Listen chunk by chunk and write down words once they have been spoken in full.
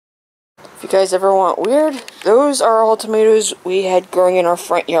If you guys ever want weird, those are all tomatoes we had growing in our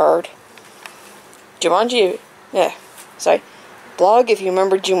front yard. Jumanji, yeah, sorry. Blog, if you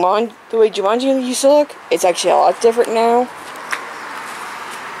remember Jumanji, the way Jumanji used to look, it's actually a lot different now.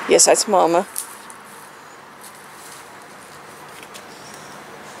 Yes, that's Mama.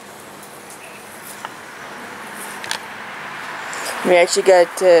 We actually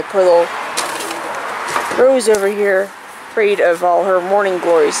got to put a little Rose over here, afraid of all her morning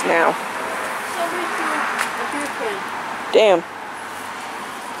glories now. Damn.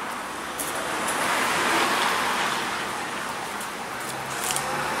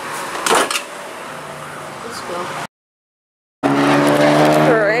 Let's go.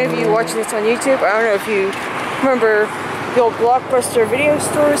 For any of you watching this on YouTube, I don't know if you remember the old BlockBuster video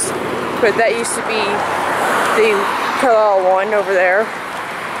stores, but that used to be the parallel one over there.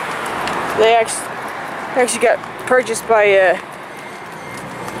 They actually got purchased by a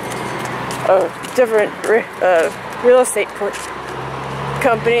different real estate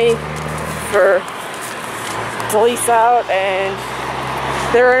company to lease out, and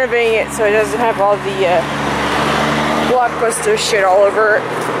they're renovating it so it doesn't have all the BlockBuster shit all over it,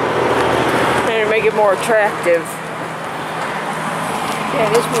 and to make it more attractive. Yeah,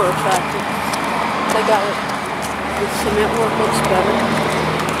 it is more attractive. They got it. The cement work looks better.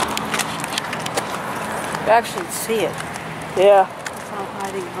 You actually see it. Yeah. It's not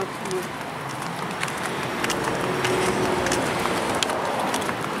hiding out from you.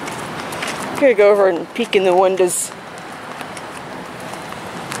 I'm gonna go over and peek in the windows.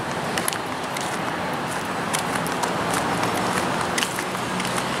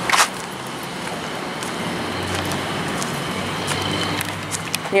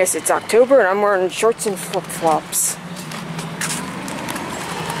 Yes, it's October and I'm wearing shorts and flip-flops.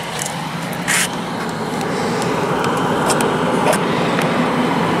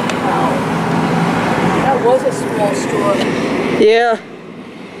 Wow. That was a small store. Yeah.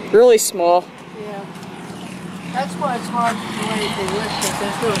 Really small. Yeah. That's why it's hard to do anything with,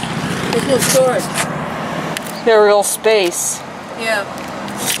 because there's no storage. No real space. Yeah.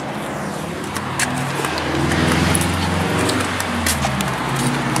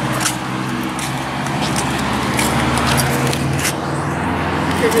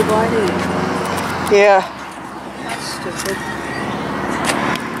 They're dividing it. Yeah. That's stupid.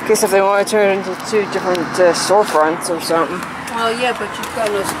 I guess if they want to turn it into two different storefronts or something. Well, yeah, but you've got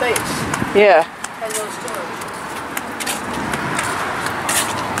no space Yeah. and no storage.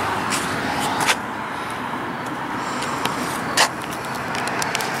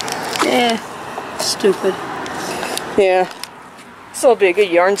 Yeah, stupid. Yeah. This will be a good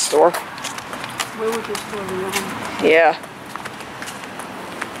yarn store. Where would this store be on? Yeah.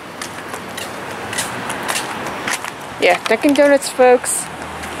 Yeah, Dunkin' Donuts, folks.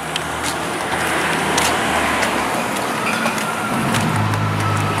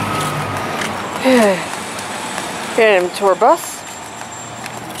 Getting him tour bus.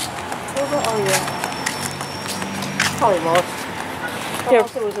 Oh, yeah. Probably lost. Yeah.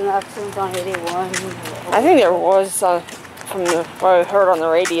 Unless there was an accident on 81. I think there was from what I heard on the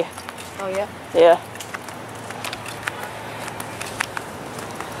radio. Oh, yeah? Yeah.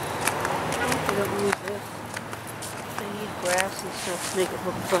 They don't use this. They need grass and stuff to make it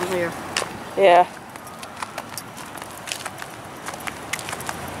look friendlier. Yeah.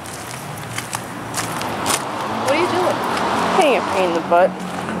 What are you doing? Being a pain in the butt.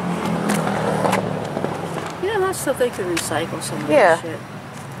 You know, that stuff they could recycle some of Yeah. that shit.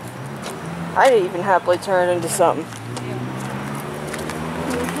 I'd even happily turn it into something.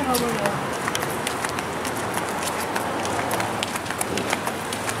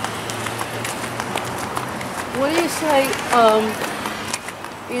 What do you say,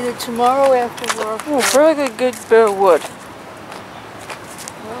 either tomorrow after work Oh, it's really good bit of wood.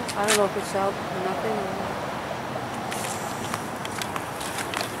 well, I don't know if it's out or nothing.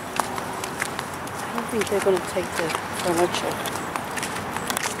 I don't think they're going to take the furniture.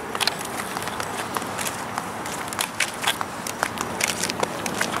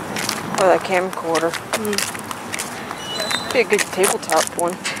 Oh, that camcorder. Be a good tabletop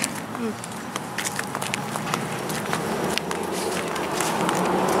one.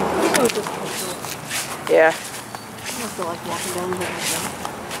 Yeah. I don't feel like walking down the road.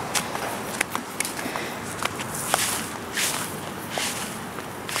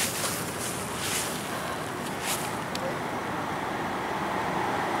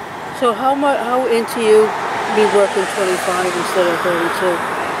 So how into you be working 25 instead of 32?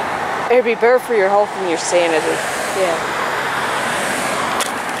 It'd be better for your health and your sanity. Yeah.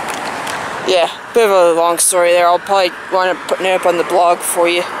 Yeah, bit of a long story there. I'll probably wind up putting it up on the blog for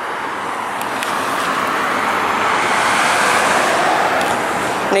you.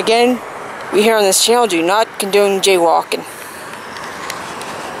 And again, we here on this channel do not condone jaywalking.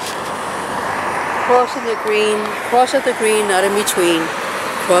 Cross at the green, not in between.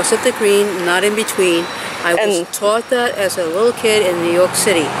 Cross at the green, not in between. I was taught that as a little kid in New York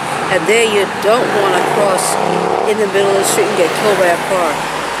City. And there you don't want to cross in the middle of the street and get killed by a car.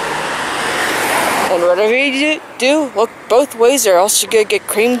 And whatever you do, look both ways or else you're going to get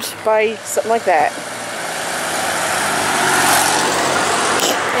creamed by something like that.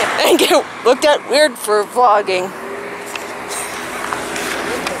 And get looked at weird for vlogging.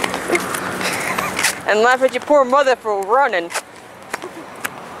 And laugh at your poor mother for running.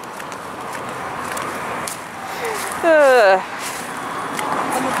 I'm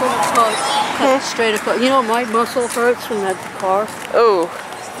gonna cut straight across. You know, my muscle hurts from that car. Oh,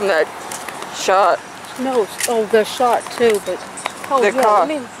 from that shot. No, oh, the shot too, but oh the yeah. car. I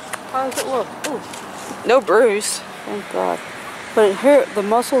mean, how does it look? Ooh. No bruise. Thank God. But it hurt the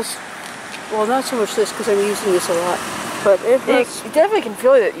muscles. Well, not so much this because I'm using this a lot, but it hurts. You definitely can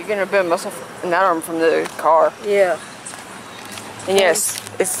feel that you're getting a bit of muscle in that arm from the car. Yeah. And yes,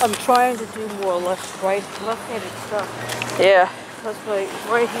 I'm trying to do more left-handed stuff. Yeah. Because my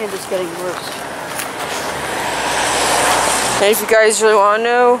right hand is getting worse. And if you guys really want to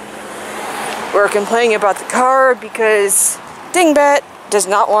know, we're complaining about the car because Dingbat does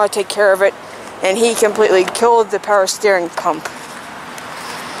not want to take care of it, and he completely killed the power steering pump.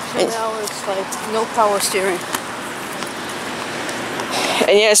 So now it's like no power steering.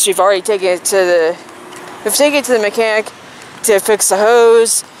 And yes, we've already taken it to the mechanic to fix the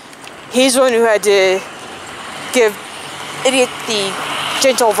hose. He's the one who had to give idiot the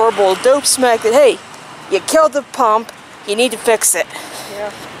gentle verbal dope smack that, hey, you killed the pump, you need to fix it.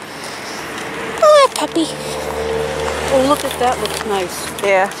 Yeah. Oh, puppy. Oh, look at that, looks nice.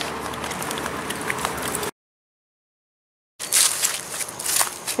 Yeah.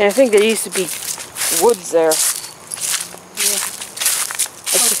 And I think there used to be woods there. Yeah.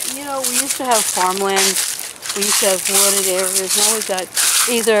 Well, you know, we used to have farmland. We used to have wooded areas. Now we've got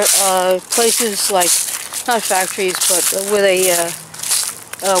either places like, not factories, but where they,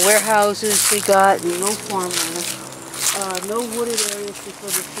 warehouses we got, and no farmland. No wooded areas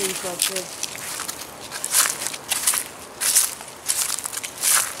because of things like this.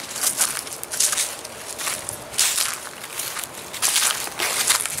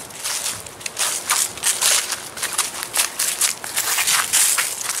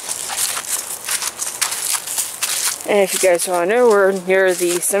 And if you guys want to know, we're near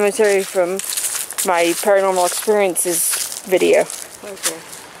the cemetery from my paranormal experiences video. Okay.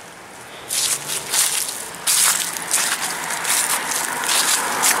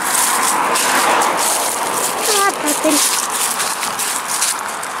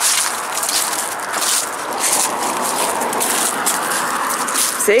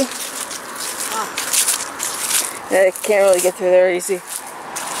 See? I can't really get through there easy.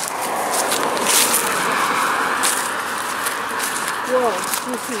 Whoa,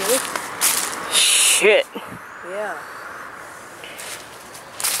 you see this? Shit. Yeah.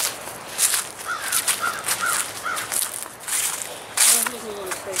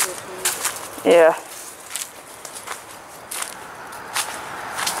 Yeah.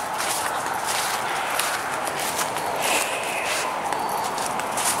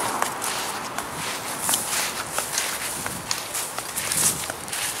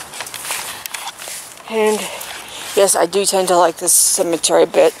 And yes, I do tend to like this cemetery a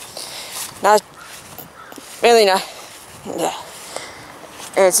bit. Mainly not. Yeah.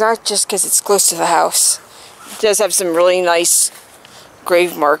 And it's not just because it's close to the house. It does have some really nice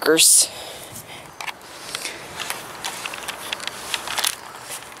grave markers.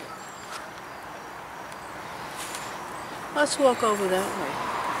 Let's walk over that way.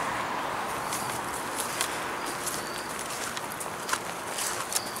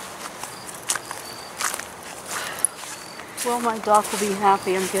 Well, my doc will be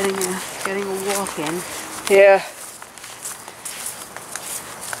happy I'm getting a walk in. Yeah.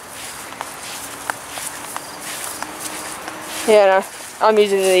 Yeah, no, I'm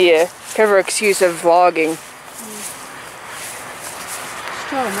using the cover excuse of vlogging.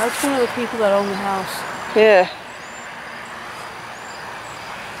 Stone, that's one of the people that own the house. Yeah.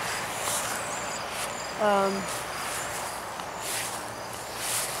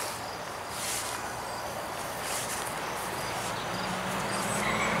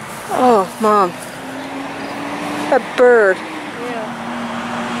 Oh, Mom. That bird.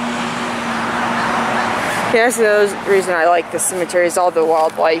 Yeah, that's the reason I like this cemetery is all the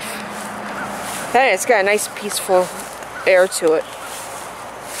wildlife. And it's got a nice peaceful air to it.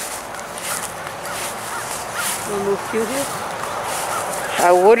 Want to move through here?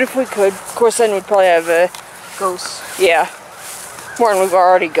 I would if we could. Of course, then we'd probably have a... Ghosts. Yeah. More than we've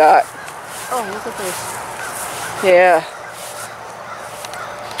already got. Oh, look at this. Yeah.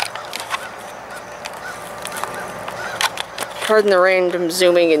 Pardon the random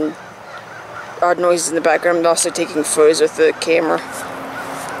zooming and odd noises in the background. I'm also taking photos with the camera.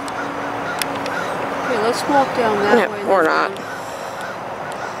 Okay, let's walk down that way. Or not.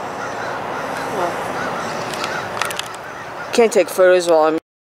 Can't take photos while I'm...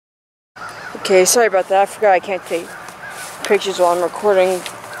 Okay, sorry about that. I forgot I can't take pictures while I'm recording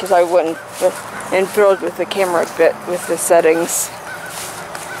because I wouldn't and fiddled with the camera a bit with the settings.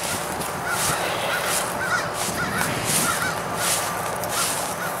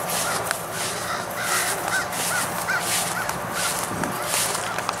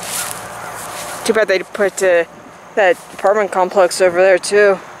 Too bad they put that apartment complex over there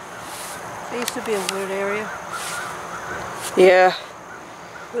too. It used to be a wooded area. Yeah.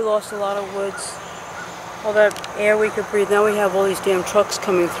 We lost a lot of woods. All that air we could breathe. Now we have all these damn trucks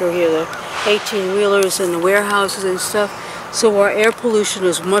coming through here, the 18-wheelers and the warehouses and stuff. So our air pollution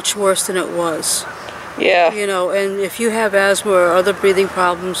is much worse than it was. Yeah. You know, and if you have asthma or other breathing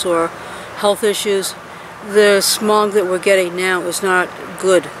problems or health issues, the smog that we're getting now is not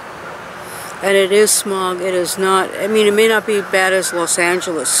good. And it is smog. It is not, I mean, it may not be bad as Los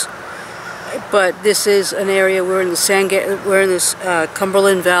Angeles, but this is an area, we're in this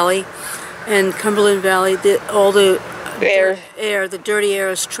Cumberland Valley, and Cumberland Valley, all the the dirty air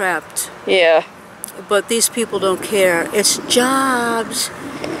is trapped. Yeah. But these people don't care. It's jobs.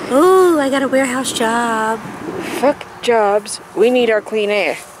 Oh, I got a warehouse job. Fuck jobs. We need our clean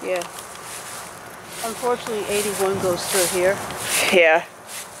air. Yeah. Unfortunately, 81 goes through here. Yeah.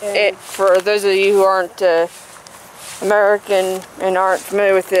 For those of you who aren't American and aren't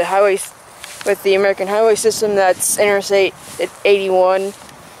familiar with the highways, with the American highway system, that's Interstate 81.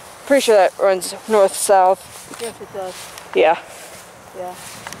 Pretty sure that runs north-south. Yes, it does. Yeah. Yeah.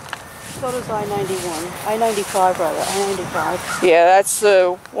 So does I-91. I-95 rather. I-95. Yeah, that's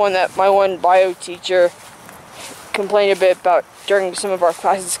the one that my one bio teacher complained a bit about during some of our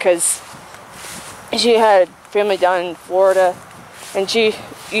classes because she had family down in Florida and she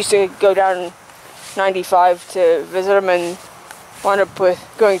used to go down 95 to visit them and wound up with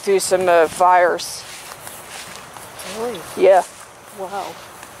going through some fires. Really? Yeah. Wow.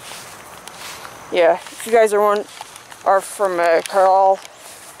 Yeah. If you guys are from Carl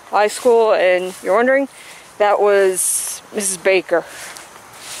High School and you're wondering, that was Mrs. Baker.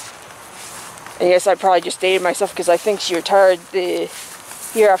 And yes, I probably just dated myself because I think she retired the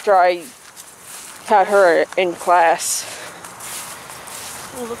year after I had her in class.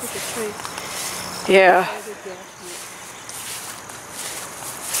 Oh, look at the tree. Yeah.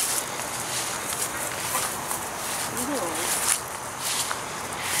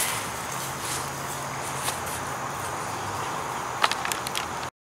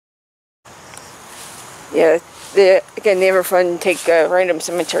 Yeah, again, they were fun to take random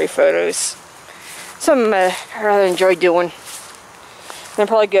cemetery photos. Something I rather enjoy doing. And I'm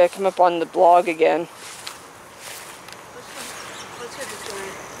probably going to come up on the blog again.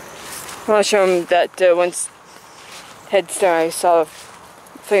 I want to show them that once headstone I saw. I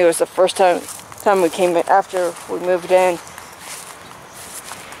think it was the first time we came after we moved in.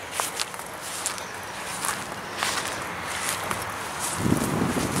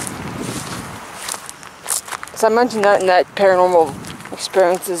 So I mentioned that in that paranormal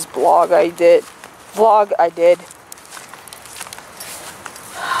experiences vlog I did.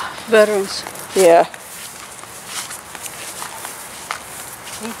 Veterans. Yeah.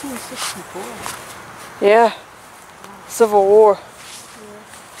 1864. Yeah. Civil War. Yeah.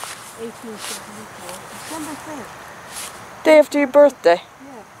 1874. December 3rd. Day after your birthday.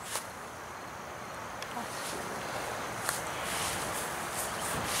 Yeah.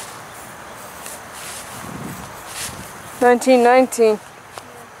 1919.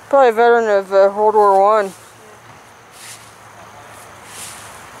 Probably a veteran of World War I.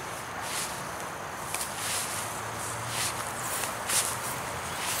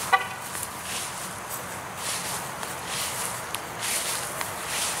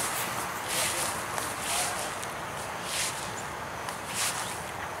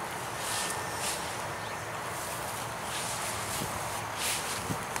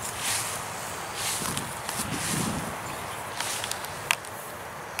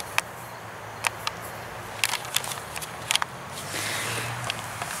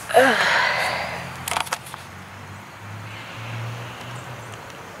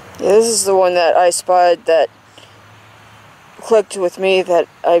 Yeah, this is the one that I spotted that clicked with me that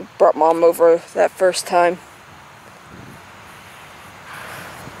I brought Mom over that first time.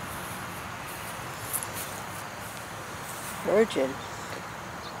 Virgin.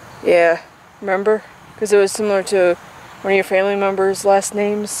 Yeah, remember? Because it was similar to one of your family members' last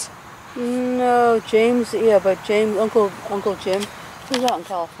names. No, James. Yeah, but James, Uncle Jim, he's out in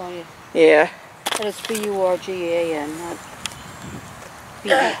California. Yeah. And it's Burgan, not B.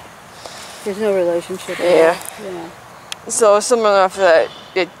 There's no relationship. Yeah. Yeah. So similar enough that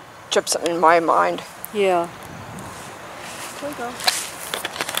it tripped something in my mind. Yeah. There you go.